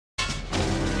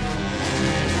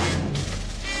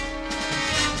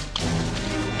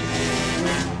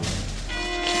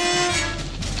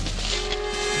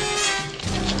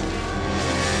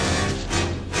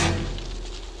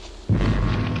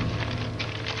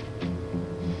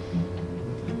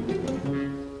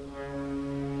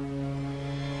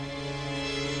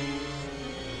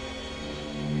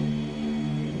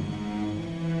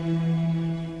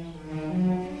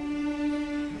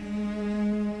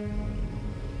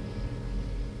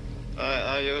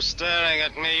are you staring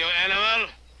at me, you animal?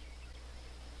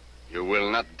 You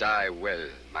will not die well,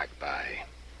 Magpie.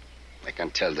 I can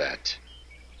tell that.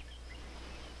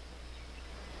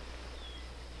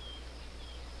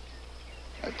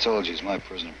 I told you he's my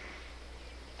prisoner.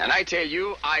 And I tell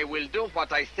you, I will do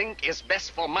what I think is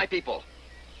best for my people.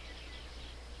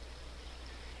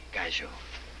 Gadjo,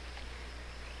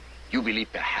 you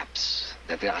believe perhaps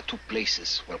that there are two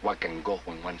places where one can go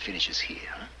when one finishes here,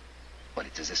 huh? But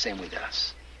it is the same with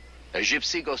us. A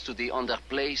gypsy goes to the under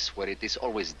place where it is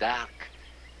always dark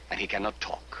and he cannot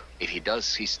talk. If he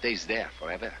does, he stays there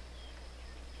forever.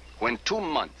 When 2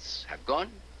 months have gone,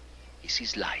 he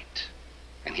sees light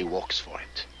and he walks for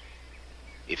it.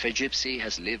 If a gypsy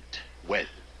has lived well,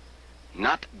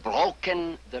 not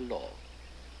broken the law,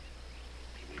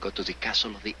 he will go to the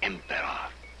castle of the emperor,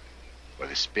 where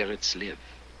the spirits live.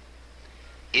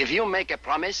 If you make a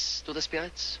promise to the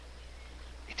spirits,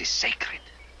 it is sacred.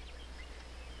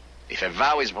 If a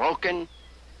vow is broken,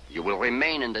 you will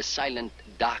remain in the silent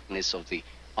darkness of the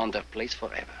underplace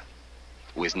forever,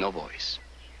 with no voice.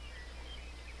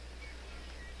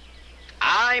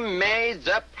 I made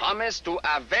the promise to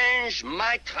avenge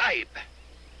my tribe.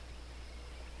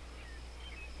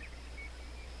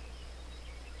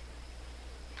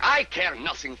 I care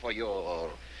nothing for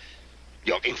your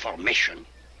information.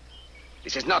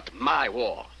 This is not my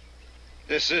war.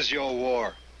 This is your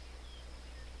war.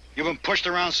 You've been pushed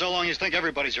around so long you think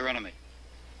everybody's your enemy.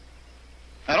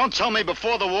 Now don't tell me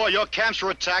before the war your camps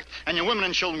were attacked and your women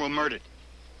and children were murdered.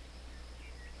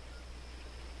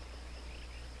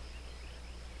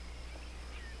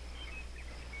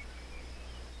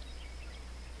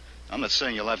 I'm not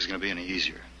saying your life is going to be any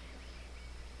easier.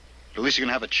 But at least you're going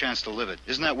to have a chance to live it.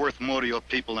 Isn't that worth more to your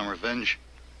people than revenge?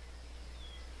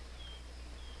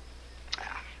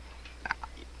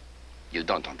 You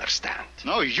don't understand.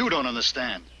 No, you don't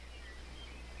understand.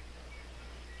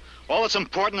 All that's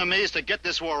important to me is to get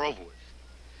this war over with.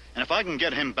 And if I can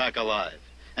get him back alive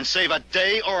and save a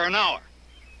day or an hour,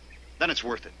 then it's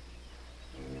worth it.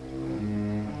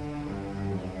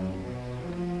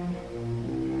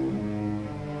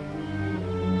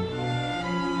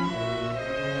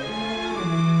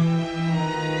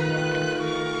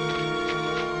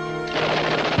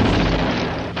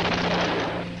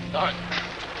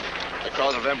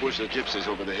 I've ambushed the gypsies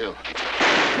over the hill.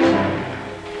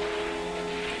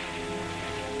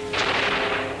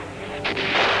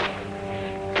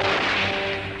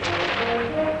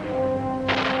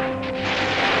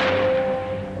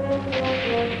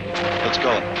 Let's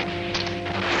go.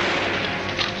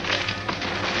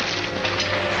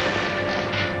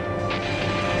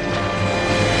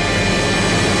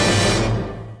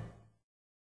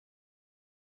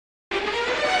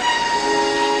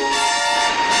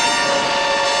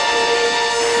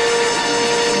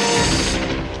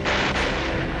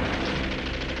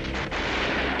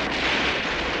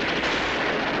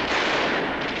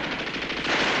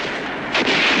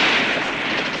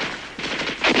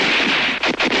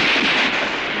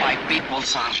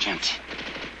 Sergeant.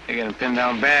 They're getting pinned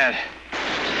down bad.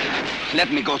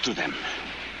 Let me go to them.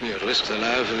 You risk the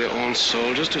lives of your own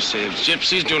soldiers to save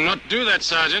gypsies. Do not do that,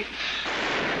 Sergeant.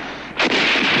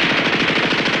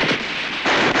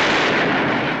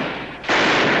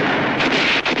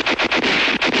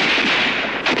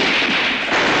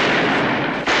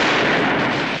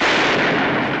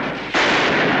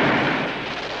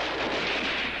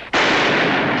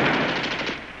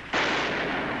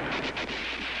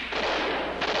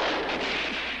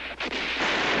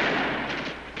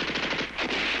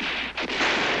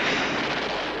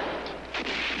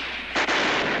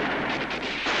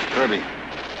 Kirby,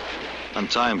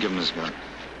 untie him, give him his gun.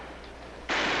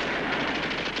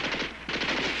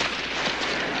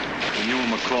 And you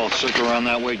and McCall circle around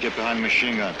that way, get behind the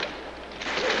machine gun.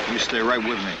 You stay right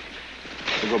with me.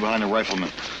 We'll go behind the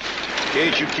rifleman.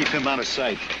 Gage, you keep him out of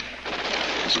sight.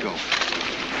 Let's go.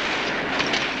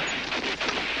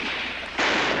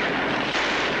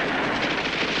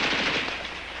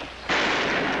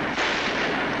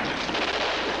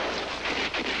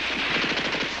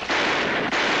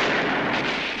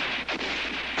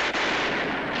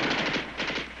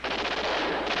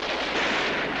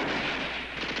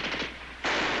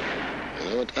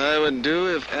 What I would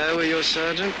do if I were your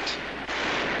sergeant?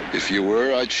 If you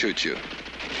were, I'd shoot you.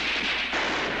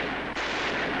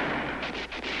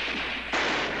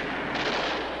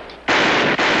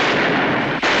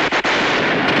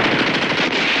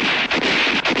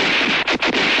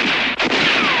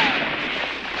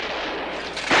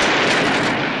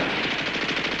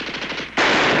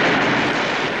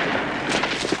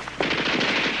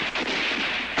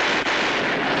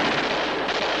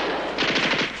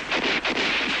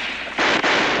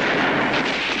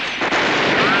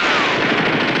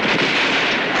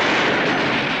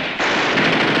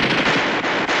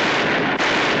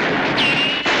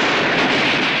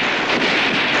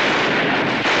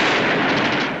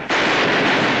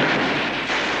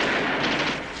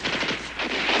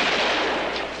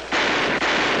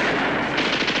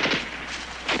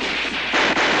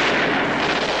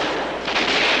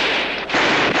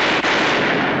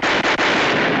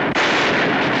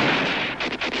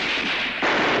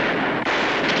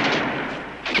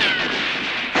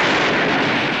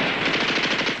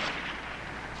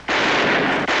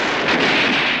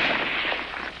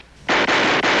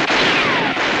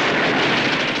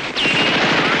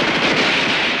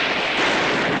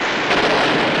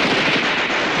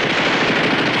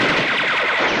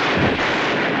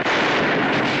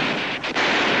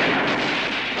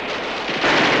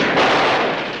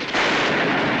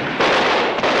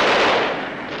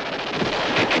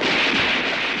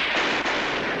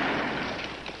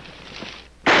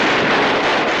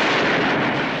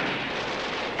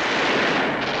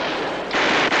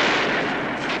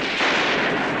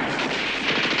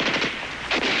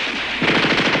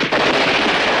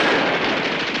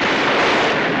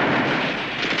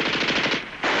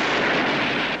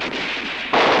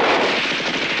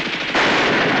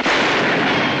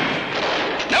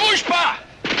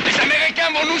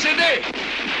 vous aider.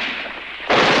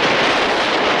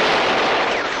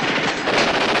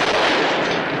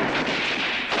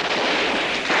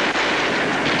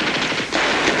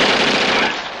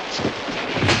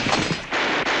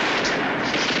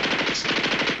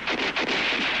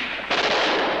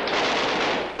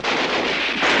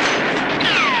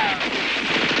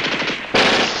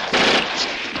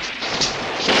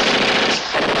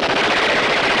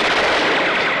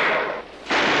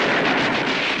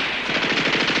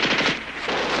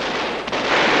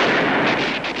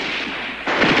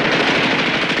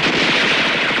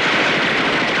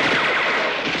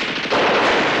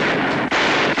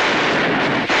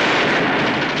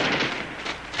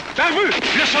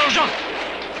 Le sergent!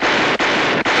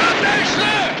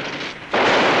 Empêche-le!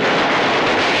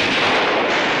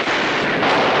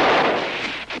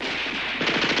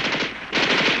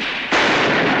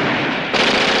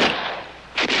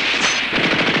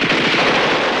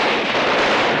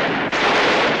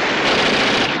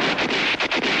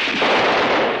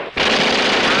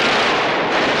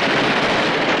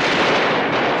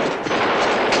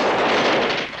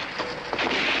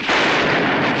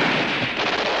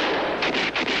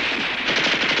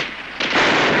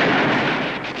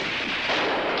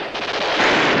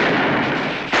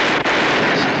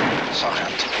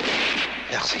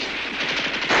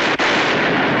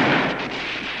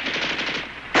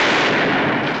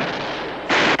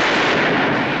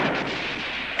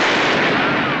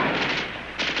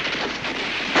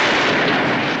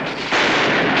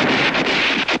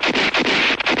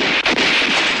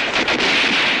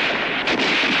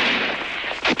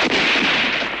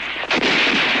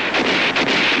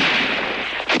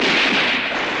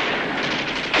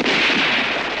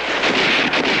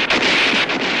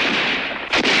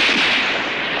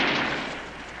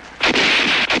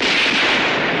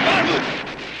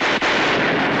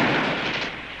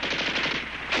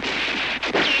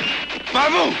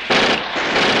 Bravo!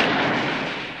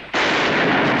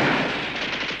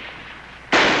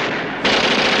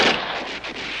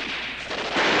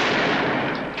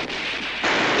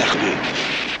 Hercule,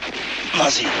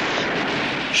 vas-y.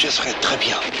 Je serai très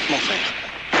bien, mon frère.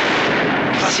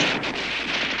 Vas-y.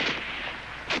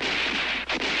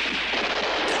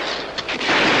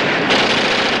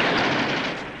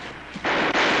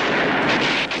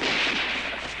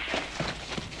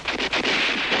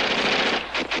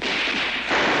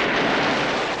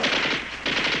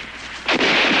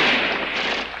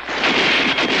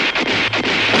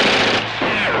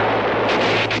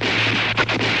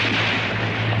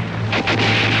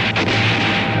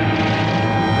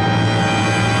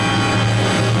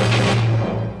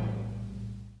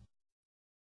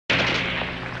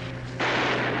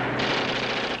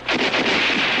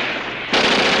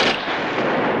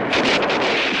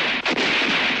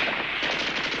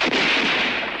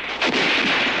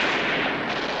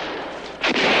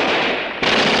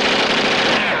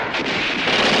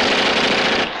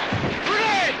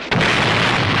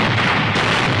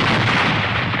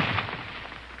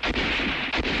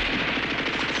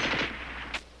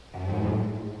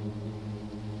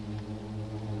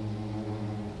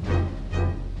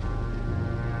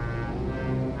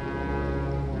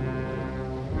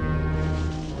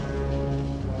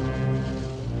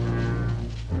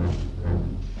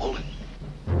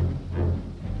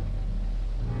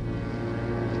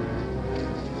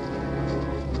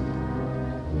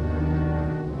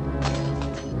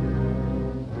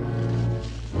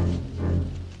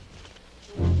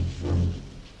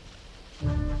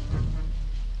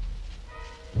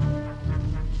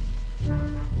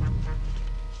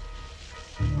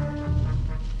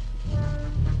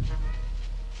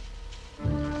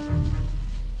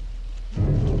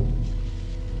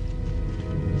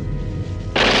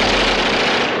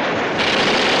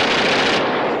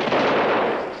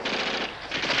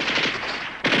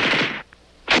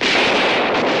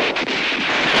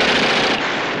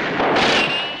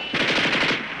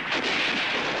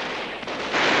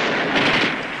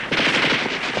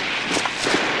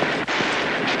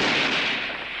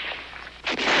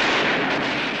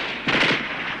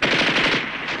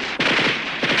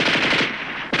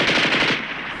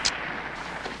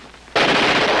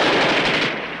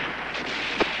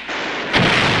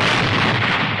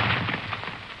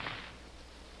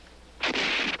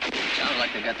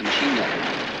 Got the machine gun.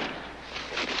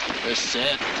 We're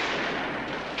set.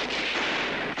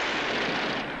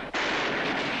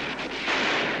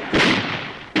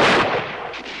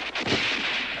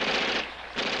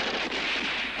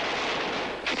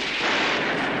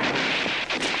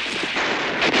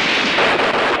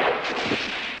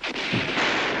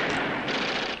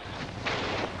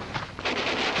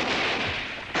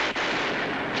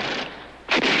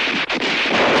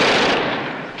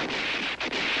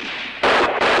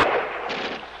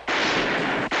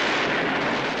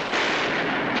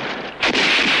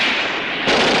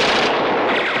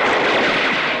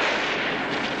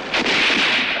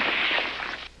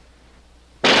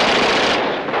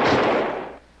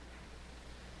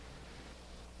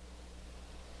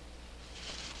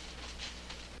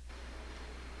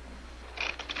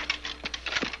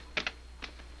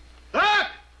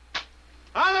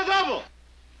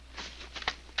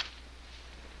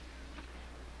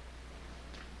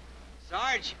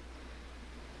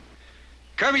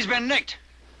 Kirby's been nicked.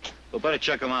 We'll better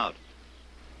check him out.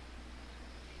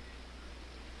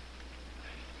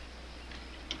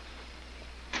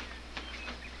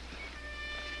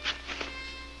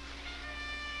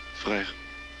 Frère.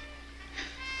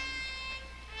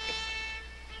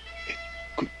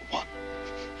 Écoute-moi.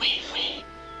 Oui, oui.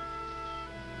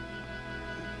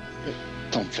 Ne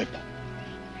t'en fais pas.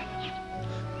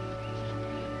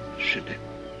 Je n'ai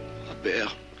pas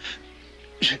peur.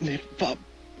 Je n'ai pas peur.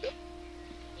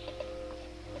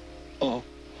 Oh.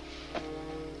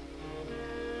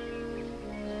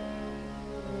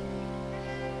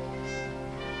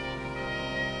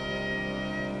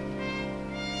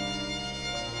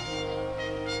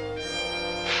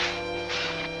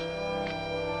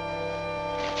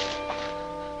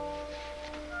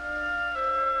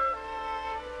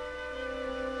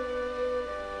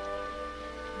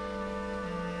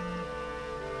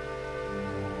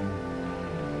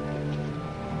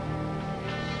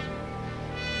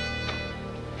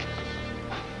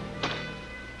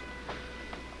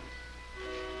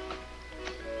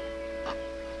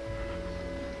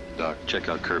 Doc, check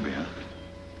out Kirby, huh?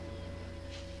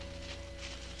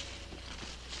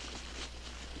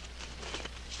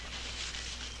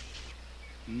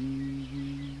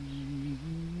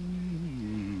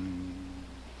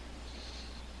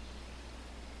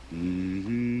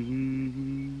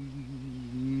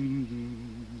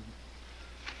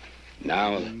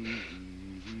 Now,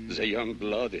 the young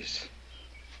blood is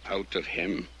out of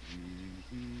him,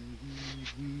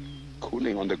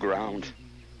 cooling on the ground.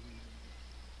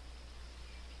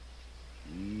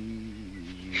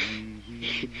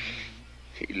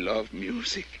 He loved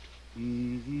music.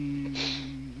 He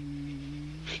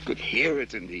could hear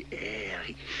it in the air.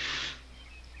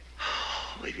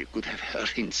 Oh, if you could have heard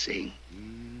him sing.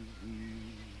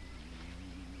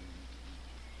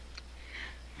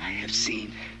 I have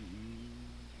seen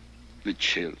the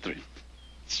children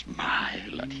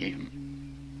smile at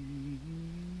him.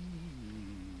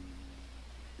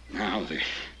 Now they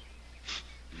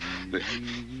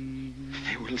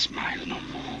will smile no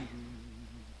more.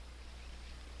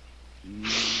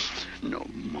 No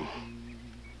more.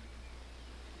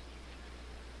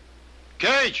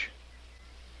 Cage!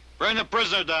 Bring the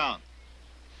prisoner down.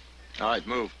 All right,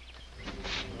 move.